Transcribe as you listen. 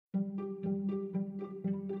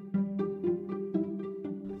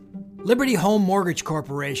Liberty Home Mortgage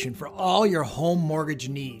Corporation for all your home mortgage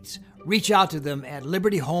needs. Reach out to them at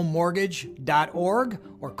libertyhomemortgage.org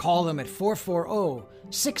or call them at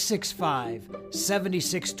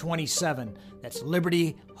 440-665-7627. That's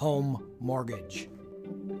Liberty Home Mortgage.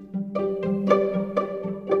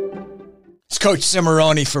 It's Coach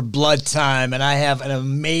Cimarroni for Blood Time, and I have an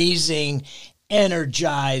amazing,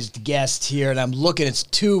 energized guest here, and I'm looking at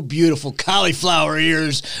two beautiful cauliflower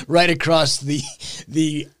ears right across the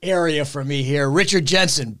area from me here. Richard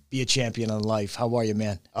Jensen, be a champion in life. How are you,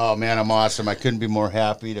 man? Oh, man, I'm awesome. I couldn't be more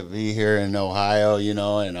happy to be here in Ohio,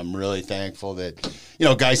 and I'm really thankful that,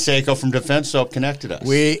 Guy Seiko from Defense Soap connected us.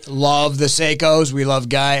 We love the Seikos, we love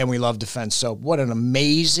Guy, and we love Defense Soap. What an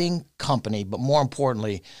amazing company, but more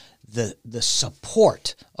importantly, the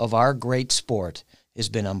support of our great sport has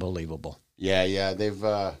been unbelievable. Yeah, they've,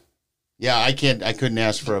 I couldn't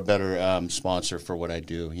ask for a better sponsor for what I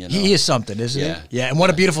do. He is something, isn't he? Yeah, and what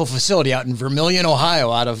a beautiful facility out in Vermilion,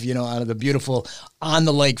 Ohio, out of the beautiful on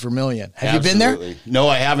the lake Vermilion. Have you been there? No,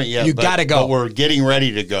 I haven't yet. You got to go. But we're getting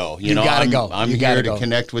ready to go. You got to go. I'm here to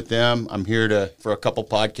connect with them. I'm here for a couple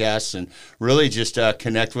podcasts and really just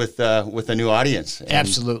connect with a new audience. And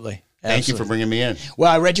Absolutely. Thank you for bringing me in.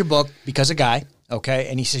 Well, I read your book because of Guy, okay,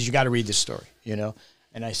 and he says you got to read this story,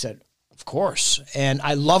 and I said, of course. And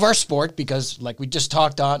I love our sport because, like we just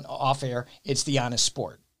talked on off air, it's the honest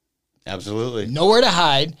sport. Absolutely. Nowhere to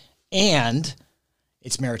hide, and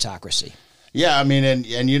it's meritocracy. Yeah, I mean,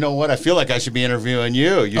 and you know what? I feel like I should be interviewing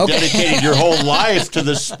you. You dedicated your whole life to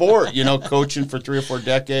the sport, coaching for 3 or 4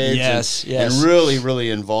 decades. Yes. And really, really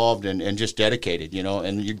involved and just dedicated,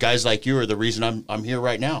 and you guys like you are the reason I'm here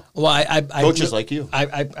right now. Well, coaches like you.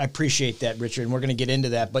 I appreciate that, Richard, and we're going to get into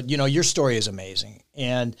that. But, your story is amazing.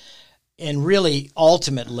 And really,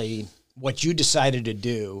 ultimately, what you decided to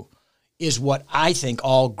do is what I think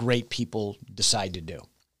all great people decide to do.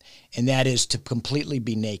 And that is to completely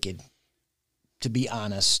be naked, to be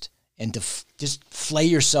honest, and to just flay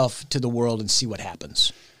yourself to the world and see what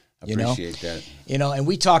happens. I appreciate that. And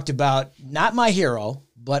we talked about not my hero,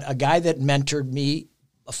 but a guy that mentored me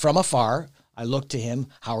from afar. I looked to him,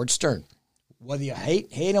 Howard Stern. Whether you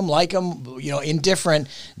hate him, like him, indifferent,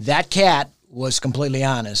 that cat was completely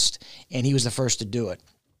honest, and he was the first to do it.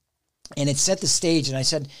 And it set the stage, and I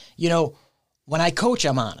said, when I coach,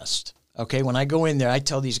 I'm honest. Okay, when I go in there, I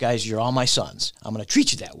tell these guys, you're all my sons. I'm going to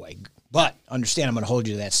treat you that way. But understand, I'm going to hold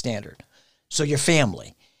you to that standard. So your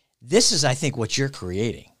family. This is, I think, what you're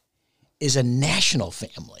creating is a national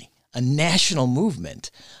family, a national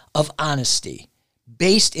movement of honesty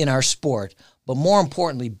based in our sport, but more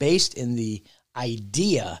importantly, based in the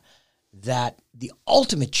idea that the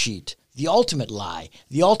ultimate cheat, the ultimate lie,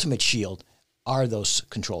 the ultimate shield are those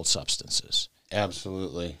controlled substances.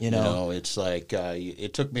 Absolutely. It's like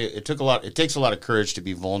it takes a lot of courage to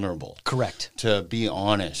be vulnerable. Correct. To be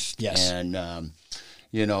honest. Yes. And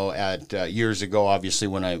years ago, obviously,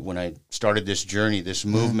 when I started this journey, this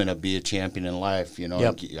movement of be a champion in life,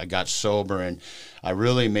 I got sober and I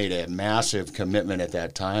really made a massive commitment at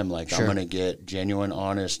that time. Like, sure. I'm going to get genuine,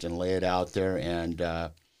 honest, and lay it out there, and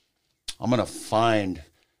I'm going to find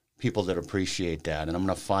people that appreciate that, and I'm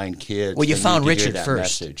going to find kids. Well, you found Richard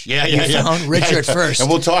first. Yeah. You found Richard first. And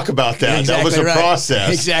we'll talk about that. Exactly, that was a right.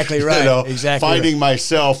 process. Exactly right. Exactly. Finding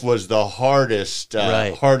myself was the hardest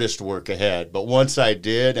work ahead. But once I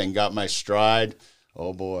did and got my stride,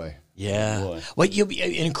 oh boy. Yeah. Oh boy. Well,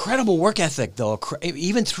 an incredible work ethic, though.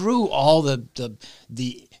 Even through all the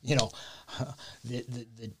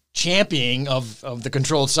championing of the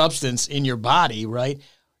controlled substance in your body, right?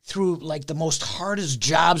 Through like the most hardest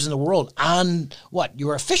jobs in the world on what? You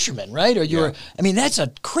were a fisherman, right? Or that's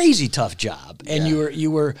a crazy tough job. And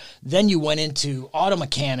then you went into auto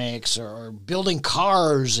mechanics or building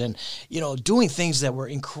cars and, doing things that were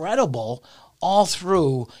incredible all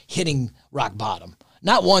through hitting rock bottom.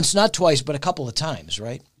 Not once, not twice, but a couple of times,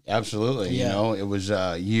 right? Absolutely. Yeah. It was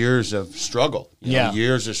years of struggle.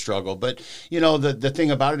 Years of struggle. But, the thing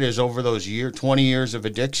about it is over those 20 years of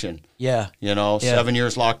addiction. Yeah. 7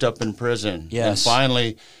 years locked up in prison. Yes. And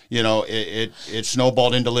finally, it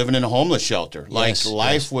snowballed into living in a homeless shelter. Like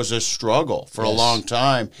life was a struggle for a long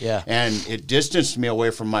time. Yeah. And it distanced me away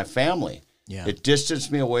from my family. Yeah. It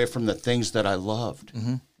distanced me away from the things that I loved.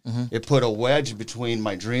 Mm-hmm. Mm-hmm. It put a wedge between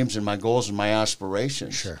my dreams and my goals and my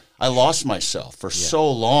aspirations. Sure. I lost myself for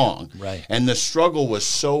so long. Right. And the struggle was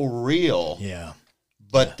so real. Yeah.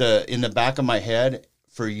 But in the back of my head,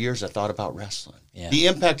 for years, I thought about wrestling. Yeah. The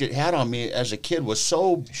impact it had on me as a kid was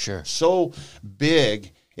so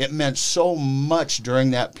big. It meant so much during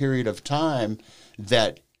that period of time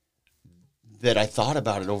that that I thought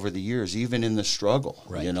about it over the years, even in the struggle,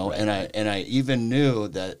 Right, you know, right, and I even knew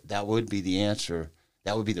that would be the answer.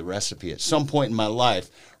 That would be the recipe. At some point in my life,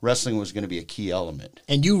 wrestling was going to be a key element.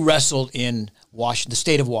 And you wrestled in the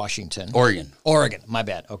state of Washington. Oregon, my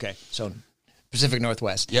bad. Okay. So Pacific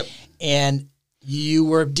Northwest. Yep. And you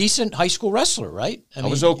were a decent high school wrestler, right? I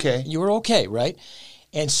was okay. You were okay, right?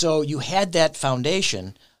 And so you had that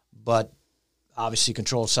foundation, but obviously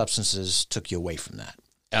controlled substances took you away from that.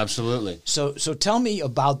 Absolutely. So tell me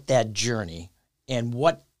about that journey and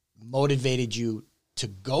what motivated you to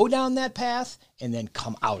go down that path and then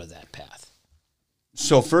come out of that path.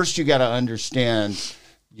 So first you got to understand,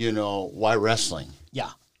 you know, why wrestling? Yeah.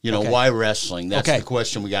 You know, why wrestling? That's the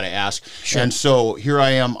question we got to ask. Sure. And so here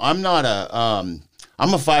I am. I'm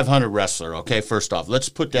a 500 wrestler, okay, first off. Let's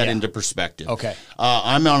put that into perspective. Okay.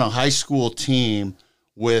 I'm on a high school team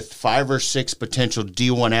with 5 or 6 potential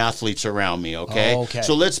D1 athletes around me, okay? Oh, okay.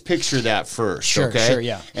 So let's picture that first, Sure, okay? sure,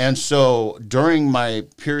 yeah. And so during my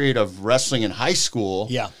period of wrestling in high school,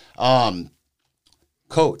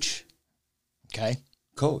 coach,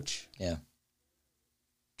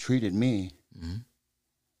 treated me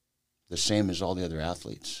the same as all the other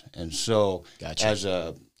athletes. And so as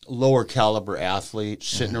a lower caliber athlete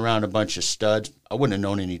sitting around a bunch of studs, I wouldn't have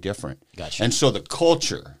known any different. And so the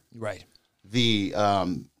culture, the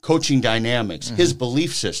coaching dynamics, his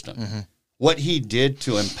belief system, what he did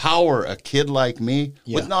to empower a kid like me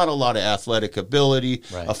with not a lot of athletic ability,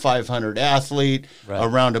 a 500 athlete,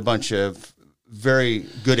 around a bunch of very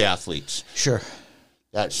good athletes. Sure.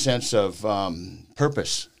 That sense of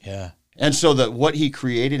purpose. Yeah. And so that what he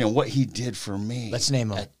created and what he did for me. Let's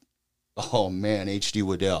name him. Oh, man, H.D.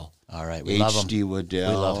 Waddell. All right, we love him. H.D.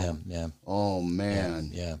 Waddell. We love him, yeah. Oh,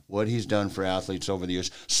 man. Yeah. What he's done for athletes over the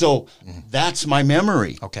years. So that's my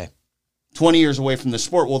memory. Okay. 20 years away from the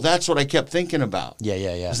sport. Well, that's what I kept thinking about. Yeah.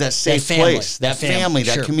 Is that safe place, that family,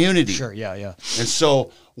 that community. Sure, yeah. And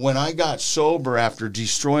so when I got sober after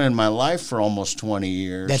destroying my life for almost 20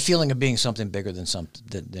 years. That feeling of being something bigger than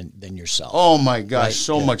than yourself. Oh, my gosh,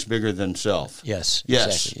 much bigger than self. Yes,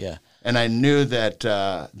 exactly, yeah. And I knew that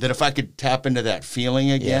if I could tap into that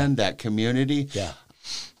feeling again, that community,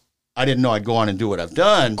 I didn't know I'd go on and do what I've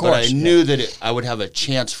done, but I knew that I would have a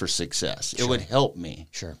chance for success. It would help me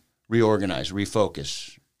reorganize,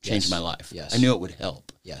 refocus, change my life. Yes. I knew it would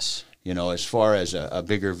help. Yes. You know, as far as a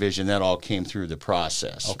bigger vision, that all came through the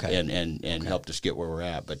process and helped us get where we're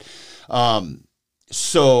at. But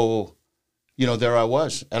so, you know, there I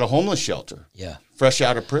was at a homeless shelter. Yeah. Fresh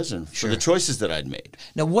out of prison for the choices that I'd made.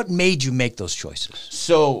 Now, what made you make those choices?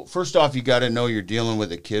 So, first off, you got to know you're dealing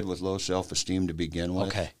with a kid with low self-esteem to begin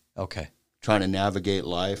with. Okay. Trying to navigate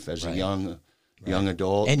life as a young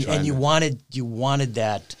adult. And you wanted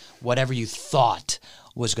that, whatever you thought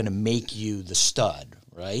was going to make you the stud,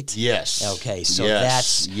 right? Yes. Okay, so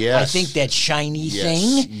that's, I think that shiny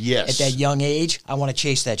thing at that young age, I want to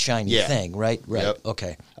chase that shiny thing, right? Right, yep.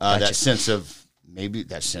 Okay. That sense of, maybe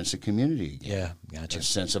that sense of community. Yeah, gotcha. That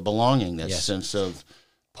sense of belonging, that sense of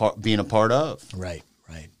being a part of. Right.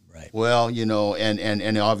 Well, you know,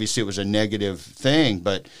 and obviously it was a negative thing,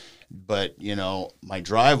 but you know, my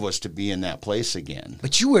drive was to be in that place again.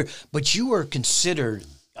 But you were considered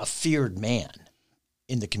a feared man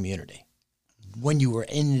in the community when you were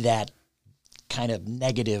in that kind of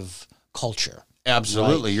negative culture.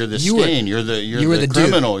 Absolutely. Right? You're the stain. You're the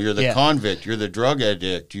criminal. Dude. You're the convict. You're the drug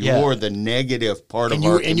addict. You're the negative part of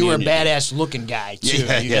our community. And you were a badass looking guy too. You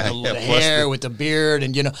had the hair with the beard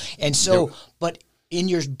and, you know, and so, but in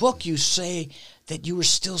your book you say that you were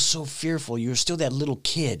still so fearful. You were still that little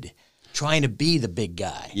kid trying to be the big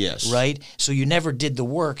guy. Yes. Right? So you never did the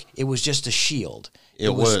work. It was just a shield. It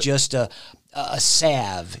was just a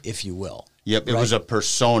salve, if you will. Yep, it was a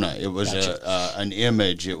persona. It was an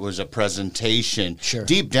image. It was a presentation. Sure.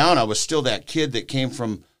 Deep down, I was still that kid that came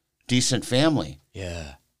from decent family.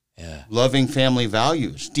 Yeah. Loving family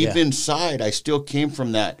values. Deep inside, I still came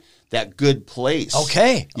from that good place.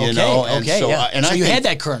 Okay. You know? And so, I you had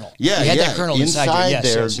that kernel. Yeah, you had that kernel inside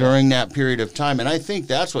there during that period of time. And I think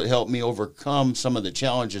that's what helped me overcome some of the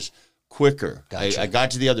challenges quicker. Gotcha. I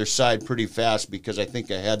got to the other side pretty fast because I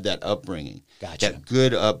think I had that upbringing. Gotcha. That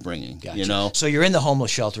good upbringing, Gotcha. You know? So you're in the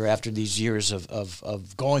homeless shelter after these years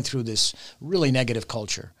of going through this really negative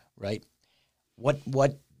culture, right? What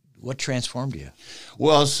transformed you?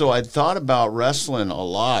 Well, so I'd thought about wrestling a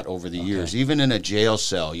lot over the years, even in a jail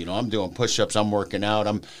cell. You know, I'm doing push-ups, I'm working out.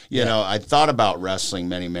 I thought about wrestling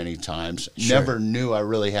many, many times. Sure. Never knew I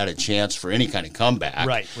really had a chance for any kind of comeback.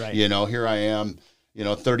 Right. You know, here I am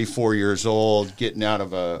 34 years old, getting out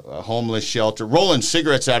of a homeless shelter, rolling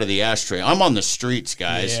cigarettes out of the ashtray. I'm on the streets,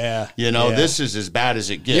 guys. Yeah. This is as bad as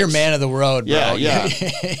it gets. You're man of the road, bro. Yeah.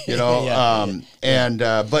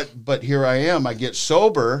 But here I am. I get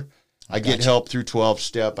sober. I get help through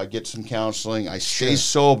 12-step. I get some counseling. I stay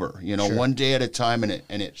sober, one day at a time,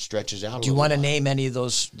 and it stretches out. Do you want to name any of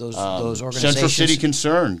those organizations? Central City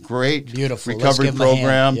Concern, great, beautiful recovery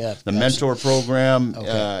program. The mentor program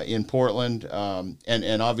Okay. In Portland,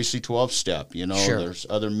 and obviously 12-step. There's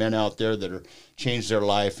other men out there that are changed their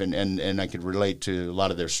life, and I could relate to a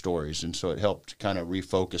lot of their stories, and so it helped kind of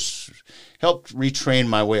helped retrain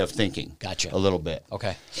my way of thinking. Gotcha. A little bit.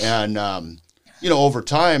 Okay. And over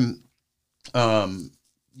time.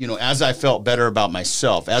 As I felt better about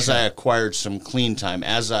myself, as I acquired some clean time,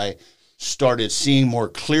 as I started seeing more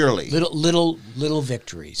clearly. Little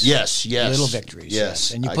victories. Yes. Little victories.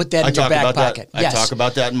 Yes. And you put that in your back pocket. Yes. I talk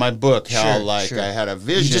about that in my book, how I had a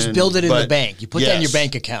vision. You just build it in the bank. You put that in your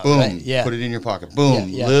bank account. Boom. Right? Yeah. Put it in your pocket.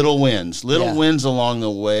 Boom. Little wins. Wins along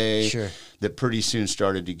the way. Sure. That pretty soon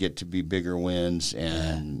started to get to be bigger wins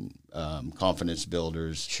and confidence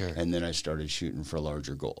builders. Sure. And then I started shooting for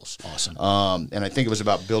larger goals. Awesome. And I think it was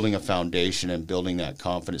about building a foundation and building that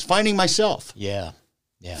confidence, finding myself. Yeah.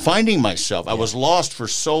 Finding myself. I was lost for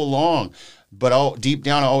so long, but deep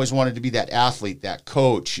down I always wanted to be that athlete, that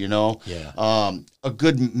coach, a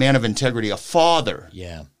good man of integrity, a father.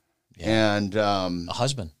 Yeah. And a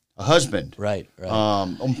husband. Right.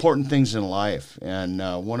 Important things in life. And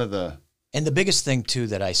And the biggest thing, too,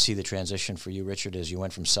 that I see the transition for you, Richard, is you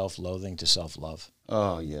went from self-loathing to self-love.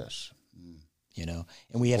 Oh, yes. And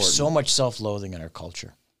we have so much self-loathing in our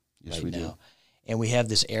culture right now. Do. And we have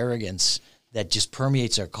this arrogance that just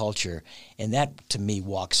permeates our culture, and that, to me,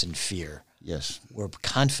 walks in fear. Yes. Where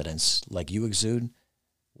confidence, like you exude,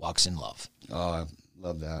 walks in love. Oh, I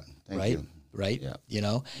love that. Thank you. Right? Yeah.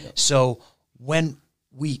 Yep. So when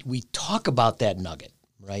we talk about that nugget,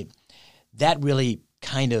 right, that really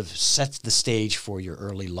kind of sets the stage for your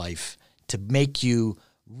early life to make you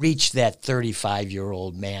reach that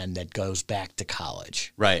 35-year-old man that goes back to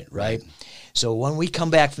college. Right. So when we come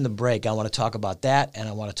back from the break, I want to talk about that, and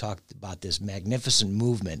I want to talk about this magnificent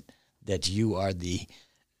movement that you're the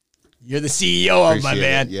CEO of, my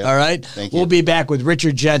man. Yeah. All right? Thank you. We'll be back with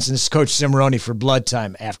Richard Jensen. This is Coach Cimoroni for Blood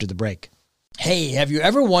Time after the break. Hey, have you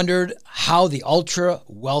ever wondered how the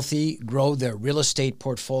ultra-wealthy grow their real estate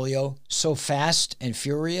portfolio so fast and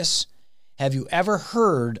furious? Have you ever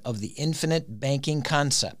heard of the infinite banking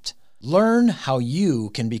concept? Learn how you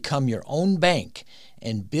can become your own bank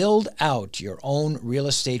and build out your own real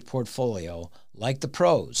estate portfolio like the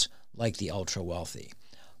pros, like the ultra-wealthy.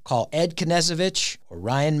 Call Ed Knezovich or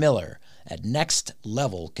Ryan Miller at Next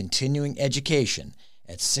Level Continuing Education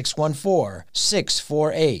at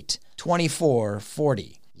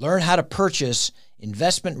 614-648-2440. Learn how to purchase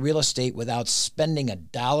investment real estate without spending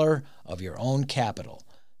 $1 of your own capital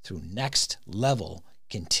through Next Level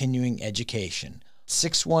Continuing Education.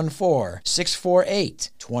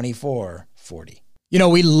 614-648-2440.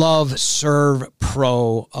 We love Serve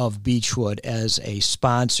Pro of Beechwood as a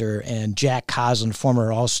sponsor, and Jack Coslin,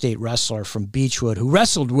 former All-State wrestler from Beechwood, who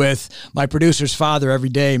wrestled with my producer's father every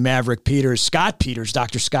day, Maverick Peters,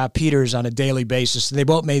 Dr. Scott Peters, on a daily basis. They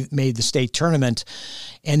both made the state tournament,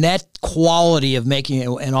 and that quality of making it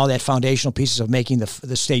and all that foundational pieces of making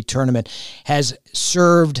the state tournament has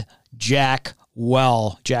served Jack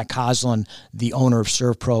well. Jack Coslin, the owner of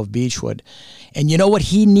Serve Pro of Beechwood. And you know what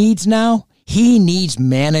he needs now? He needs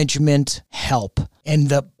management help, and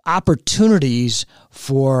the opportunities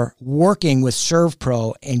for working with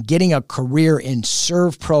ServPro and getting a career in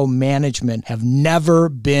ServPro management have never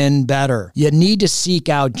been better. You need to seek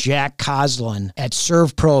out Jack Coslin at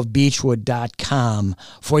serveproofbeechwood.com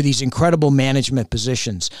for these incredible management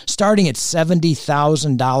positions, starting at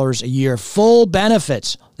 $70,000 a year, full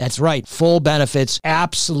benefits. That's right, full benefits,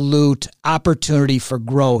 absolute opportunity for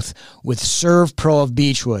growth with ServPro of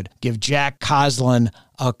Beechwood. Give Jack Coslin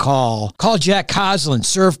a call. Call Jack Coslin,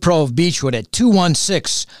 ServPro of Beechwood at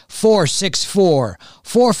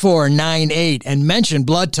 216-464-4498 and mention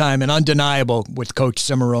Blood Time and Undeniable with Coach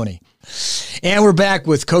Cimoroni. And we're back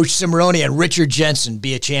with Coach Cimoroni and Richard Jensen,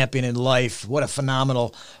 Be a Champion in Life. What a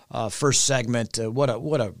phenomenal first segment. What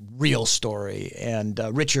a real story. And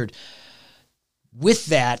Richard, with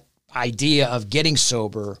that idea of getting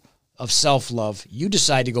sober, of self-love, you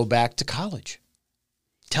decide to go back to college.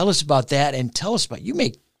 Tell us about that, and tell us about, you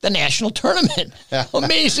make the national tournament.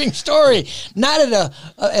 Amazing story. Not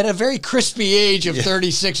at a very crispy age of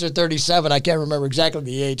 36 or 37. I can't remember exactly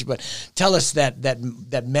the age, but tell us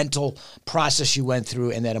that mental process you went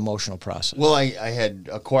through and that emotional process. Well, I had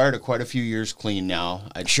acquired quite a few years clean now.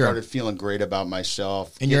 I started feeling great about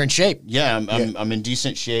myself. And you're in shape. Yeah, I'm in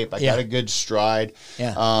decent shape. I got a good stride.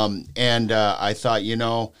 Yeah. I thought,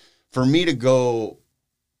 for me to go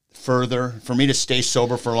further, for me to stay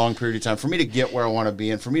sober for a long period of time, for me to get where I want to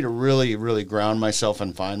be, and for me to really, really ground myself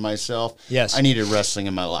and find myself, I needed wrestling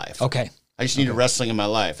in my life. Okay. I just needed wrestling in my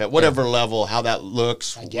life at whatever level, how that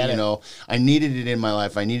looks. I get it. I needed it in my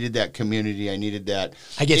life. I needed that community. I needed that.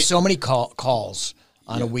 I get so many calls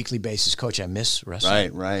on a weekly basis. Coach, I miss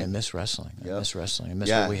wrestling. Right. I miss wrestling. I miss wrestling. I miss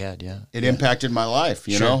what we had. Yeah. It impacted my life,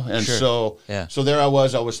 you know? And so there I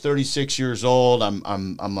was 36 years old.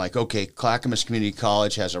 I'm like, okay, Clackamas Community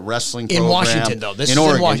College has a wrestling program. In Washington, though. This in is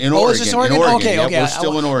Oregon. In Oregon. Is this Oregon? Okay. We're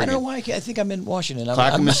still in Oregon. I don't know why I think I'm in Washington.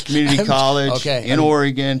 Clackamas Community College in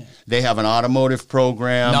Oregon. They have an automotive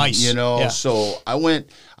program. Nice. So I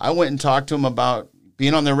went and talked to them about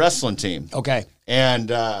being on their wrestling team. Okay.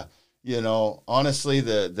 And honestly,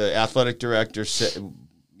 the athletic director said,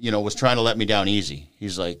 was trying to let me down easy.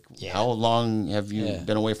 He's like, how long have you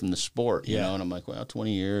been away from the sport? And I'm like, well,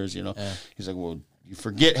 20 years, He's like, well, you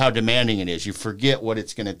forget how demanding it is. You forget what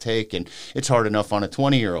it's going to take, and it's hard enough on a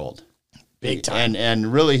 20-year-old. Big time.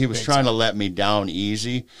 And really, he was trying to let me down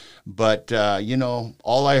easy. But,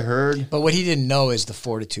 all I heard. But what he didn't know is the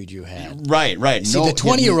fortitude you had. Right. See, the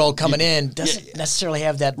 20-year-old coming in doesn't necessarily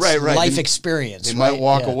have that life experience. They might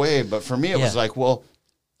walk away. But for me, it was like, well.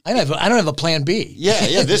 I don't have a plan B.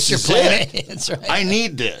 Yeah, this is your plan A. That's right. I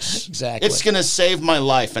need this. Exactly. It's going to save my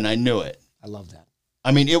life, and I knew it. I love that.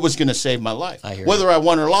 I mean, it was going to save my life. I hear Whether I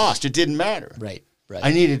won or lost, it didn't matter. Right.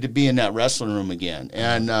 I needed to be in that wrestling room again.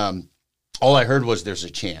 And all I heard was there's a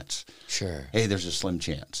chance. Sure. Hey, there's a slim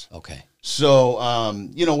chance. Okay. So,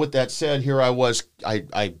 with that said, here I was.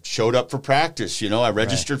 I showed up for practice. I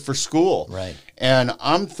registered for school. Right. And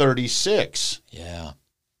I'm 36. Yeah.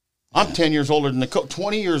 I'm 10 years older than the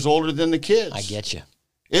 20 years older than the kids. I get you.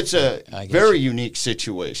 It's a very unique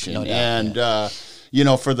situation. No doubt,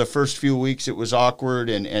 and, for the first few weeks, it was awkward.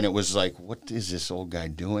 And it was like, what is this old guy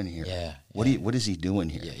doing here? Yeah. What is he doing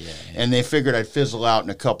here? Yeah. And they figured I'd fizzle out in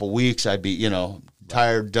a couple weeks. I'd be,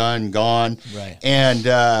 tired, done, gone. Right. And,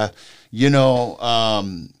 I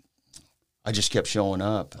just kept showing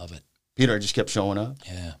up. Love it. Peter, I just kept showing up.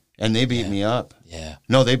 Yeah. And they beat me up. Yeah.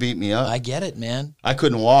 No, they beat me up. I get it, man. I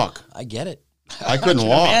couldn't walk. I get it. I couldn't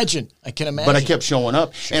walk. I can imagine. But I kept showing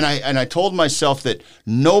up. Sure. And I told myself that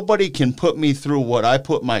nobody can put me through what I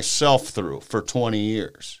put myself through for 20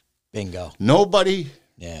 years. Bingo. Nobody.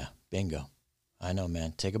 Yeah, bingo. I know,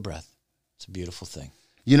 man. Take a breath. It's a beautiful thing.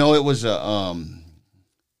 It was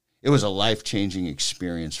a life-changing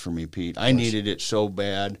experience for me, Pete. I needed it so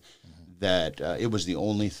bad that it was the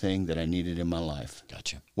only thing that I needed in my life.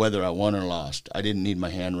 Gotcha. Whether I won or lost, I didn't need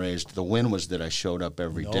my hand raised. The win was that I showed up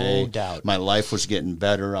every day. No doubt. My life was getting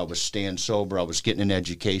better. I was staying sober. I was getting an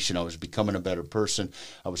education. I was becoming a better person.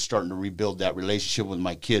 I was starting to rebuild that relationship with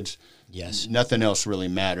my kids. Yes. Nothing else really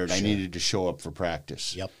mattered. Sure. I needed to show up for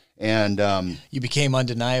practice. Yep. And you became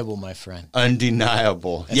undeniable, my friend.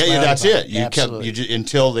 Undeniable. That's it. You Absolutely. kept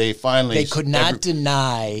until they finally. They could not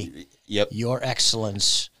deny your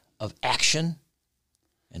excellence of action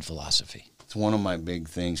and philosophy. It's one of my big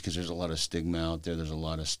things because there's a lot of stigma out there. There's a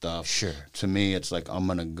lot of stuff. Sure. To me, it's like I'm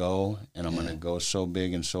going to go, and I'm going to go so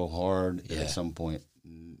big and so hard that at some point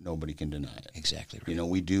nobody can deny it. Exactly right.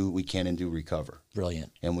 We can and do recover.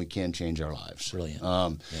 Brilliant. And we can change our lives.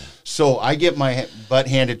 Brilliant. So I get my butt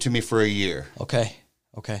handed to me for a year. Okay.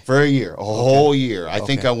 For a year, a whole year. I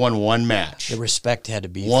think I won one match. The respect had to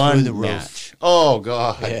be through the roof. Match. Oh,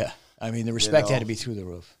 God. Yeah. I mean, the respect had to be through the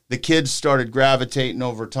roof. The kids started gravitating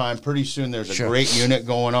over time. Pretty soon there's a great unit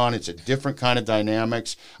going on. It's a different kind of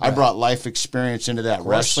dynamics. Right. I brought life experience into that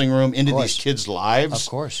wrestling room, into these kids' lives. Of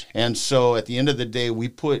course. And so at the end of the day, we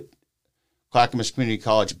put Clackamas Community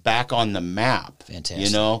College back on the map.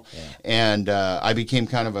 Fantastic. And I became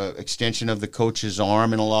kind of an extension of the coach's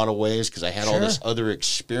arm in a lot of ways because I had all this other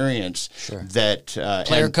experience that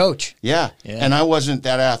player coach. Yeah. And I wasn't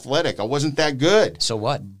that athletic. I wasn't that good. So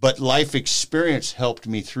what? But life experience helped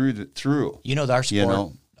me through.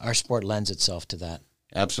 Our sport lends itself to that.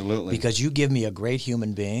 Absolutely. Because you give me a great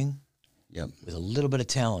human being Yep. with a little bit of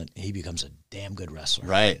talent, he becomes a damn good wrestler.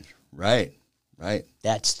 Right.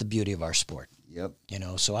 That's the beauty of our sport. Yep.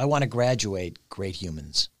 So I want to graduate great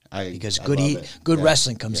humans because good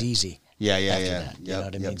wrestling comes easy. Yeah. That, you know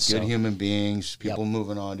what I mean? Good human beings, people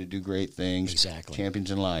moving on to do great things. Exactly.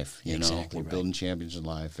 Champions in life, you know. We're building champions in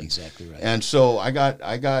life. Exactly right. And so I got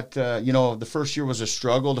the first year was a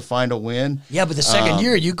struggle to find a win. Yeah, but the second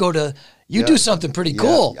year you go to, do something pretty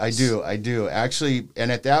cool. I do. Actually,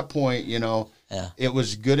 and at that point, it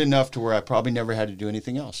was good enough to where I probably never had to do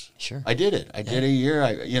anything else. Sure. I did it. I did a year,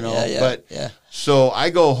 So I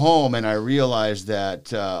go home and I realized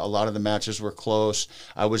that a lot of the matches were close.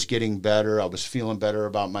 I was getting better. I was feeling better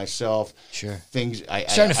about myself. Sure. Starting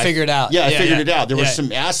to figure it out. Yeah, I figured it out. There were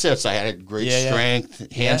some assets. I had great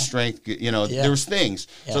strength, hand strength, there was things.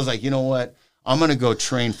 So I was like, you know what? I'm going to go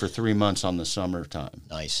train for 3 months on the summertime.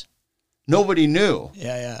 Nice. Nobody knew.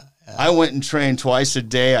 Yeah. I went and trained twice a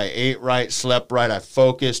day. I ate right, slept right. I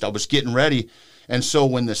focused. I was getting ready. And so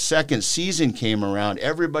when the second season came around,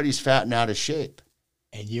 everybody's fat and out of shape.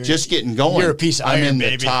 And you're just getting going. You're a piece of iron, I'm in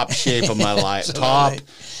baby. the top shape of my life,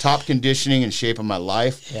 top conditioning and shape of my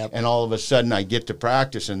life. Yep. And all of a sudden I get to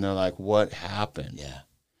practice and they're like, what happened? Yeah.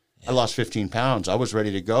 I lost 15 pounds. I was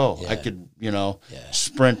ready to go. I could,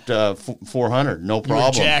 sprint 400, no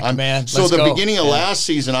problem. You're jacked, man. So the beginning of last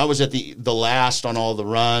season, I was at the last on all the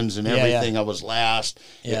runs and everything. I was last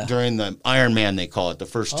during the Ironman, they call it, the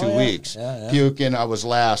first 2 weeks. Puking, I was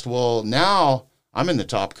last. Well, now I'm in the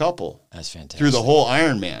top couple. That's fantastic. Through the whole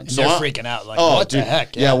Ironman. And so they're freaking out like, what the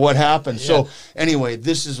heck? Yeah, what happened? Yeah. So anyway,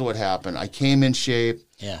 this is what happened. I came in shape.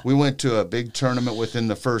 Yeah. We went to a big tournament within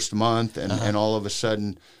the first month, and all of a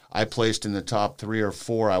sudden I placed in the top 3 or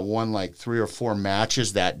 4. I won like 3 or 4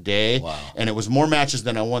 matches that day. Wow. And it was more matches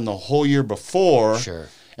than I won the whole year before. Sure.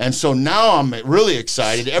 And so now I'm really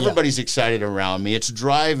excited. Everybody's excited around me. It's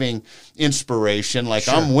driving inspiration. Like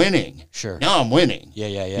I'm winning. Sure. Now I'm winning. Yeah.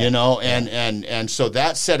 And so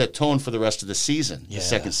that set a tone for the rest of the season, the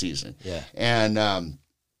second season. Yeah. And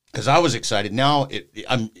because I was excited. Now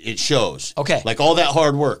it shows. Okay. Like all that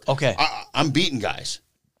hard work. Okay. I'm beating guys.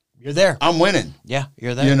 You're there. I'm winning. Yeah,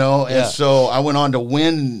 you're there. And so I went on to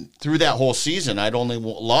win through that whole season. I'd only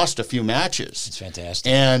lost a few matches. It's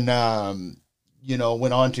fantastic. And,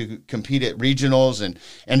 went on to compete at regionals and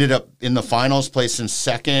ended up in the finals, placing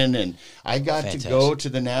second. And I got to go to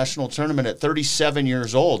the national tournament at 37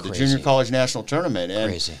 years old, the junior college national tournament.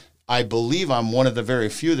 And Crazy. I believe I'm one of the very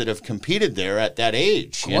few that have competed there at that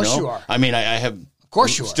age. Of course you are. I mean, I have... Of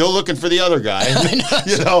course you are. Still looking for the other guy.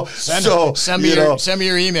 Send me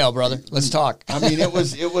your email, brother. Let's talk. I mean, it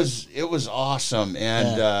was awesome,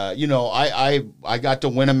 and I got to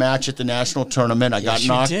win a match at the national tournament. I got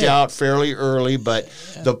knocked out fairly early, but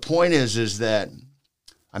the point is that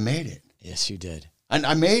I made it. Yes, you did. And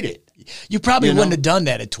I made it. You probably wouldn't have done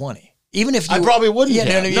that at 20. Even if you, I probably wouldn't.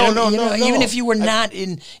 No. Even if you were not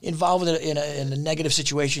involved in a negative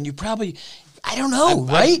situation, you probably. I don't know,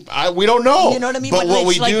 right? We don't know. You know what I mean? But what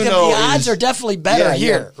we do know the odds are definitely better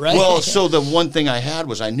here, right? Well, so the one thing I had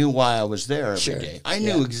was I knew why I was there every day. I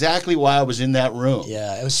knew exactly why I was in that room.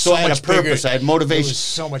 Yeah, it was so I had a purpose. I had motivation. It was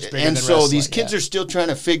so much bigger and than so wrestling. These kids are still trying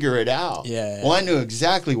to figure it out. Yeah. Well, I knew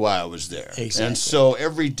exactly why I was there. Exactly. And so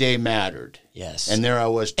every day mattered. Yes. And there I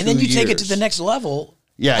was 2 years. And then you take it to the next level.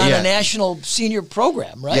 On a national senior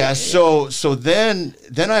program, right? Yeah, so then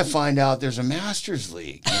I find out there's a Masters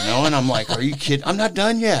League, and I'm like, are you kidding? I'm not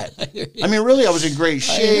done yet. I mean, really, I was in great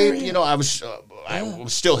shape. I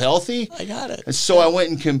was still healthy. I got it. And so I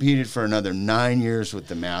went and competed for another 9 years with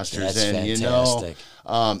the Masters. That's fantastic.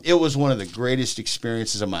 It was one of the greatest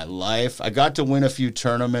experiences of my life. I got to win a few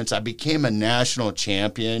tournaments. I became a national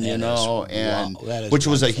champion, which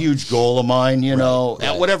was a huge goal of mine,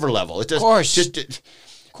 at whatever level. Of course.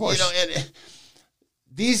 Of course. And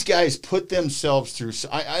these guys put themselves through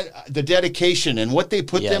the dedication and what they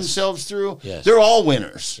put themselves through. Yes. They're all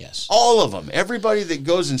winners. Yes. All of them. Everybody that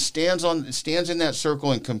goes and stands in that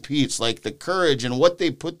circle and competes, like the courage and what they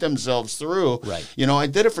put themselves through. Right. I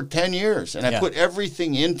did it for 10 years and I put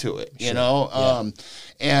everything into it,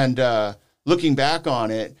 looking back on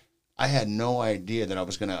it, I had no idea that I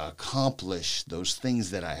was going to accomplish those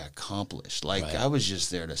things that I accomplished. I was just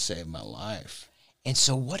there to save my life. And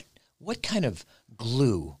so what kind of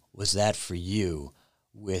glue was that for you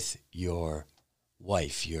with your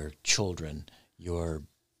wife, your children, your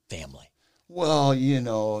family? Well,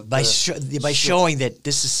 by showing that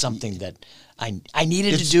this is something that I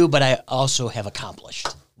needed to do, but I also have accomplished.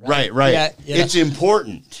 Right. Yeah, it's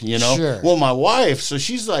important, Sure. Well, my wife, so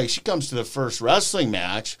she's like, she comes to the first wrestling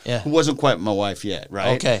match, who wasn't quite my wife yet,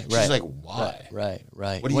 right? Okay, right. She's like, why? Right.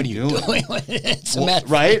 What are you doing? It's a match.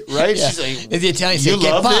 Right? Yeah. She's like, the Italians you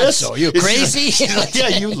say, love this? So you're crazy? She's like, yeah,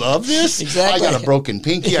 you love this? Exactly. I got a broken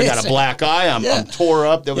pinky. I got a black eye. I'm tore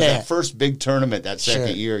up. That was that first big tournament that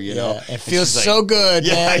second year, It feels so good,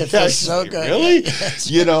 man. It feels so good. Really?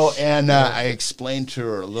 And I explained to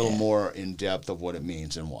her a little more in depth of what it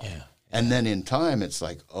means and why. Yeah. And then in time, it's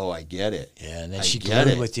like, oh, I get it. Yeah, and then she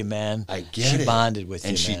glued with you, man. I get it. She bonded with you,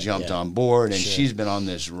 and she jumped on board, and she's been on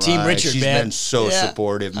this ride. Team Richard, she's man. Been so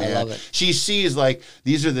supportive, man. I love it. She sees like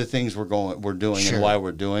these are the things we're doing, and why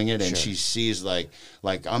we're doing it, and she sees like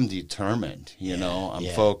I'm determined. I'm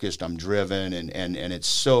focused. I'm driven, and it's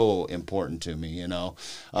so important to me.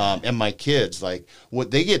 And my kids, like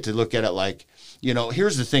what they get to look at it like.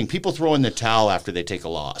 Here's the thing. People throw in the towel after they take a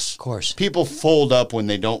loss. Of course. People fold up when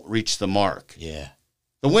they don't reach the mark. Yeah.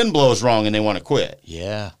 The wind blows wrong and they want to quit.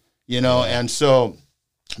 Yeah. And so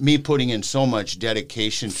me putting in so much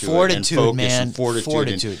dedication to fortitude, it and focus man. and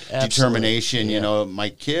fortitude and Absolutely. determination, my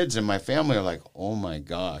kids and my family are like, oh my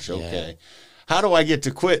gosh, okay. How do I get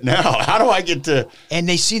to quit now? How do I get to... And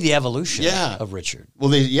they see the evolution of Richard. Well,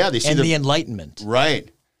 they see the enlightenment. Right.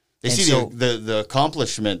 They see the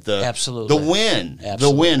accomplishment, absolutely.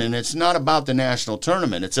 the win, and it's not about the national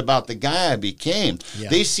tournament. It's about the guy I became. Yeah.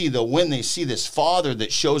 They see the win. They see this father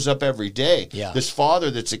that shows up every day, this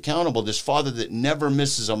father that's accountable, this father that never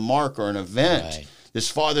misses a mark or an event,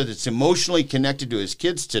 this father that's emotionally connected to his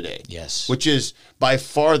kids today, which is by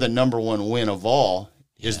far the number one win of all.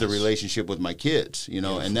 Is the relationship with my kids,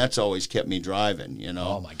 and that's always kept me driving,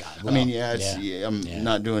 Oh my God! Well, I mean, I'm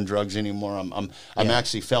not doing drugs anymore. I'm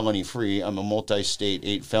actually felony free. I'm a multi-state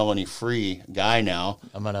 8 felony free guy now.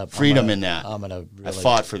 Freedom in that. I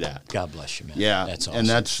fought for that. God bless you, man. Yeah, that's awesome.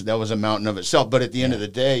 And that was a mountain of itself. But at the end of the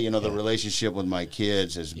day, the relationship with my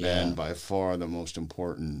kids has been by far the most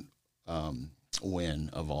important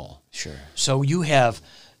win of all. Sure. So you have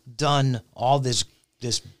done all this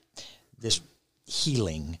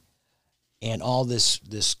healing and all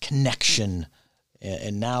this connection,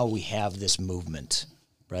 and now we have this movement,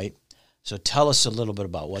 right? So tell us a little bit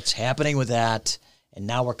about what's happening with that, and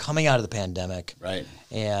now we're coming out of the pandemic, right?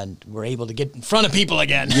 And we're able to get in front of people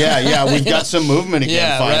again. We've got some movement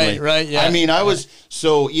again finally. Right. Yeah. I mean,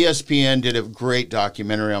 so ESPN did a great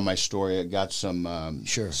documentary on my story. It got some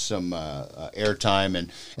airtime,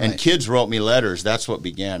 and kids wrote me letters. That's what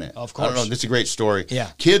began it. Of course. I don't know. This is a great story.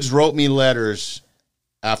 Yeah. Kids wrote me letters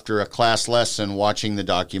after a class lesson watching the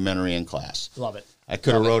documentary in class. Love it. I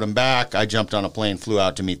could have wrote them back. I jumped on a plane, flew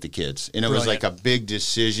out to meet the kids. And it was like a big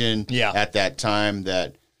decision at that time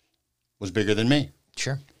that was bigger than me.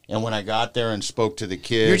 Sure. And when I got there and spoke to the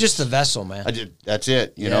kids... You're just the vessel, man. That's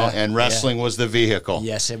it, you know. And wrestling was the vehicle.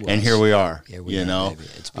 Yes, it was. And here we are, Baby.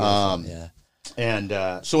 It's beautiful,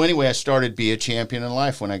 And so anyway, I started Be a Champion in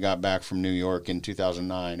Life when I got back from New York in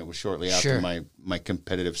 2009. It was shortly after my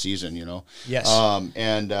competitive season, Yes.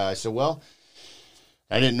 And I said, well,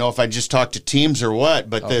 I didn't know if I just talked to teams or what,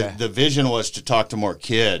 but the vision was to talk to more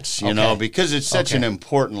kids, you know, because it's such an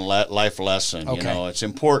important life lesson, you know. It's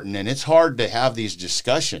important, and it's hard to have these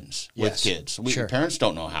discussions with kids. Parents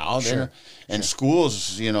don't know how. And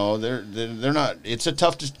schools, you know, they're not. It's a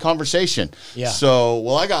tough conversation. Yeah. So,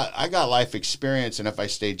 well, I got life experience, and if I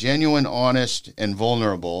stay genuine, honest, and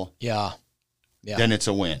vulnerable, then it's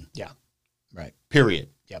a win. Yeah. Right. Period.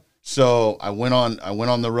 Yep. So I went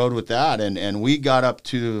on the road with that, and we got up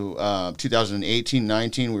to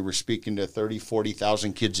 2018-19. We were speaking to 30,000,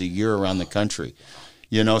 40,000 kids a year around the country.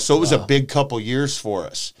 You know, so it was a big couple years for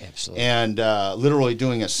us. Absolutely. And literally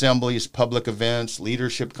doing assemblies, public events,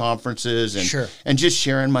 leadership conferences, and just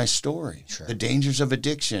sharing my story. The dangers of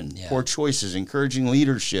addiction, poor choices, encouraging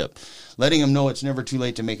leadership, letting them know it's never too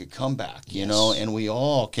late to make a comeback, you know, and we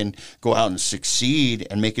all can go out and succeed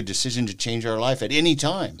and make a decision to change our life at any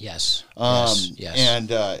time. Yes.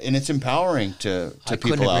 And it's empowering to people out there. I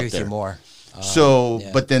couldn't agree with you more.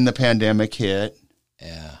 But then the pandemic hit.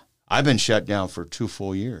 Yeah. I've been shut down for 2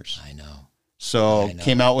 full years. I know. So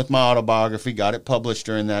came out with my autobiography, got it published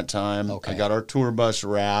during that time. Okay. I got our tour bus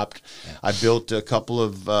wrapped. Yeah. I built a couple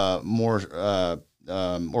of more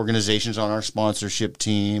organizations on our sponsorship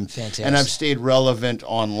team. Fantastic. And I've stayed relevant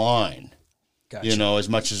online, Gotcha. you know, as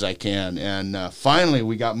much as I can. And finally,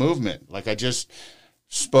 we got movement. Like I just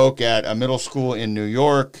spoke at a middle school in New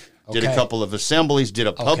York, did a couple of assemblies, did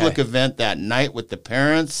a public event that night with the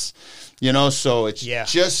parents, you know, so it's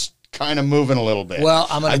just kind of moving a little bit. Well,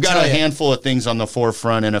 I've got a handful of things on the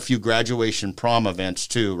forefront and a few graduation prom events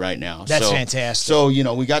too right now. That's fantastic. So,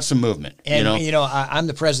 we got some movement. And, I'm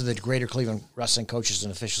the president of the Greater Cleveland Wrestling Coaches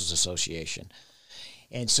and Officials Association.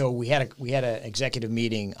 And so we had an executive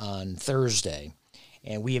meeting on Thursday,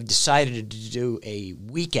 and we have decided to do a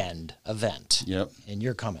weekend event. Yep. And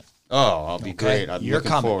you're coming. Oh, I'll be great. I'm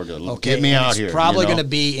looking forward to it. Okay. Get me out here. It's probably going to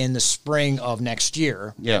be in the spring of next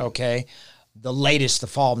year. Yeah. Okay. The latest, the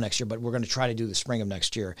fall of next year, but we're going to try to do the spring of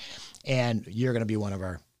next year. And you're going to be one of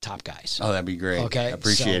our top guys. Oh, that'd be great. Okay. I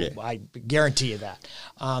appreciate it. I guarantee you that.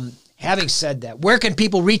 Having said that, where can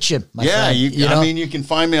people reach you, my friend? You can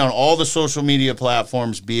find me on all the social media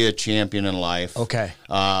platforms, Be a Champion in Life. Okay.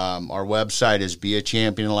 Our website is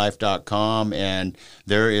beachampioninlife.com, and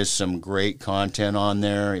there is some great content on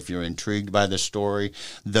there if you're intrigued by the story.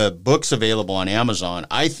 The book's available on Amazon.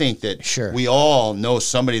 I think that we all know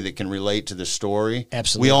somebody that can relate to the story.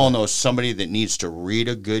 Absolutely. We all know somebody that needs to read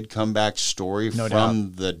a good comeback story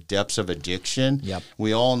from the depths of addiction. Yep.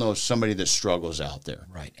 We all know somebody that struggles out there.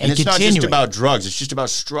 Right. And it's not just about drugs. It's just about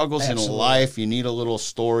struggles in life. You need a little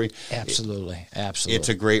story. Absolutely. It's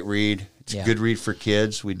a great read. It's a good read for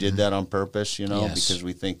kids. We did that on purpose, because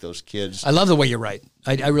we think those kids. I love the way you write.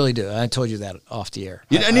 I really do. I told you that off the air.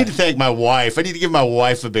 I need to thank my wife. I need to give my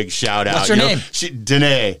wife a big shout out. What's her name?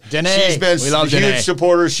 Danae. Danae. She's been a huge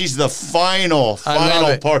supporter. She's the final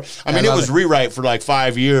part. I mean, it was rewrite for like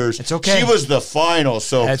 5 years. It's okay. She was the final,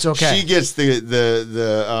 so it's okay. She gets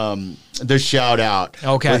the shout out.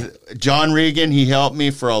 Okay. With John Regan, he helped me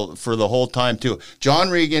for the whole time too. John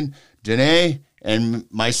Regan, Danae, and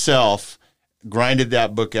myself grinded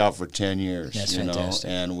that book out for 10 years. That's fantastic.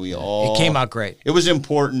 And it came out great. It was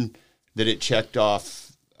important that it checked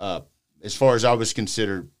off, as far as I was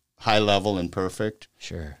considered high level and perfect.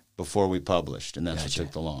 Sure. Before we published, and that's what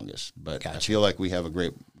took the longest. But I feel like we have a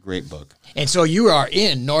great book. And so you are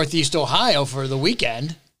in Northeast Ohio for the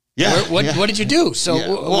weekend. Yeah. What did you do? So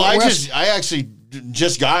I actually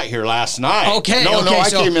just got here last night. Okay. I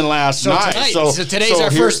came in last night. So today's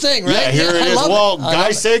our first thing, right? Yeah, here it is. Well, Guy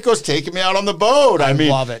Seiko's taking me out on the boat. I mean,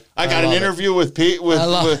 love it. I got an interview with Pete with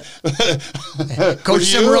Coach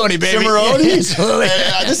Cimarroni, baby. Cimarroni. Absolutely.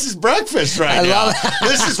 This is breakfast right now.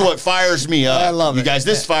 This is what fires me up. I love it. You guys,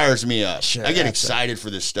 this fires me up. Sure, I get excited for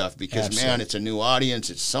this stuff because, man, it's a new audience.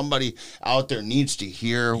 It's somebody out there needs to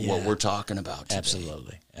hear what we're talking about today.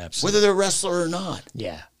 Absolutely. Whether they're a wrestler or not.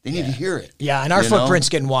 Yeah. They need to hear it. Yeah, and our footprint's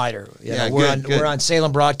getting wider. We're on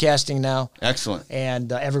Salem Broadcasting now. Excellent.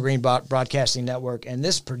 And Evergreen Broadcasting Network. And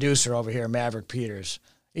this producer over here, Maverick Peters,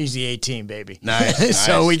 he's the A-team, baby. Nice.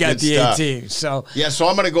 So we got Good the stuff. A-team. So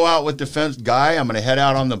I'm going to go out with Defense Guy. I'm going to head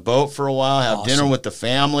out on the boat for a while, have dinner with the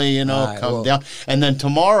family, come down. And then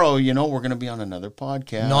tomorrow, we're going to be on another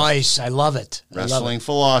podcast. Nice. I love it. Wrestling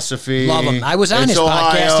Philosophy. Love him. I was on his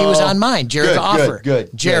podcast. He was on mine. Jared Offer. Good.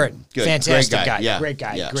 Jared. Good. Fantastic Great guy. guy. Yeah. Great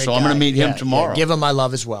guy. Yeah. Great so I'm going to meet him tomorrow. Yeah. Give him my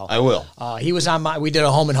love as well. I will. He was on we did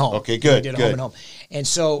a home and home. Okay, good. We did a home and home. And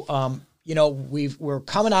so, we're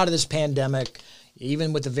coming out of this pandemic.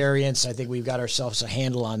 Even with the variants, I think we've got ourselves a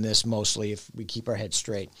handle on this mostly if we keep our heads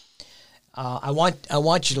straight. I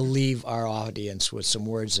want you to leave our audience with some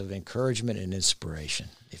words of encouragement and inspiration,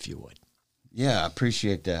 if you would. Yeah, I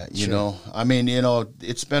appreciate that. Sure.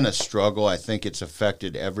 It's been a struggle. I think it's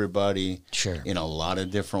affected everybody in a lot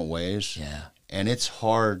of different ways. Yeah. And it's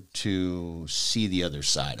hard to see the other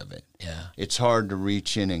side of it. Yeah. It's hard to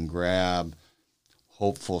reach in and grab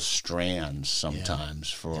hopeful strands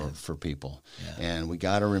sometimes for people. Yeah. And we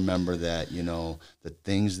got to remember that, the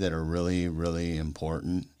things that are really, really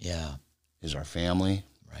important is our family,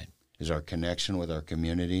 is our connection with our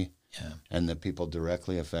community, and the people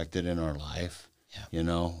directly affected in our life.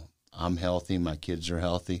 Yeah. I'm healthy. My kids are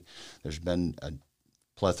healthy. There's been a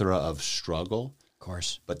plethora of struggle. Of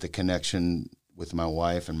course. But the connection with my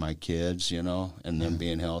wife and my kids, and them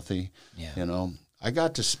being healthy, I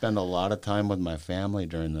got to spend a lot of time with my family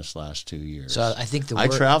during this last 2 years. So I think I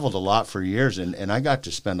traveled a lot for years, and I got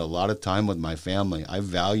to spend a lot of time with my family. I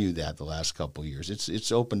value that the last couple of years.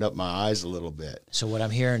 It's opened up my eyes a little bit. So what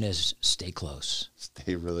I'm hearing is stay close.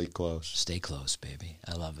 Stay really close. Stay close, baby.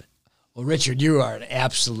 I love it. Well, Richard, you are an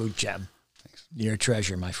absolute gem. Thanks. You're a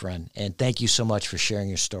treasure, my friend. And thank you so much for sharing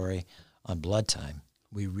your story on Blood Time.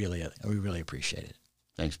 We really appreciate it.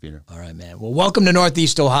 Thanks, Peter. All right, man. Well, welcome to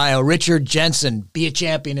Northeast Ohio. Richard Jensen, be a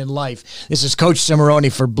champion in life. This is Coach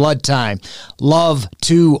Cimarroni for Blood Time. Love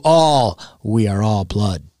to all. We are all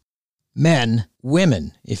blood. Men,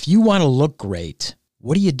 women, if you want to look great,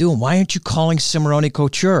 what are you doing? Why aren't you calling Cimarroni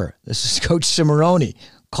Couture? This is Coach Cimarroni.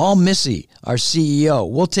 Call Missy, our CEO.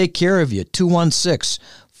 We'll take care of you.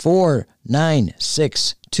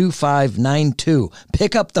 216-496 2592.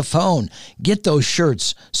 Pick up the phone. Get those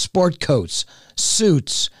shirts, sport coats,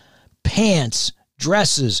 suits, pants,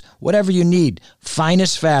 dresses, whatever you need.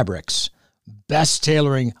 Finest fabrics, best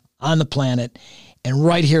tailoring on the planet, and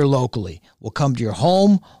right here locally. We'll come to your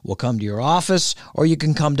home, we'll come to your office, or you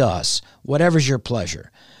can come to us. Whatever's your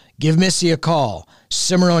pleasure. Give Missy a call,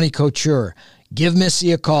 Cimarroni Couture. Give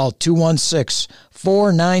Missy a call,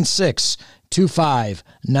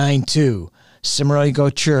 216-496-2592. Cimarroni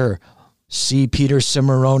Couture. See Peter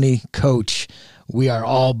Cimarroni, coach. We are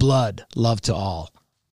all blood. Love to all.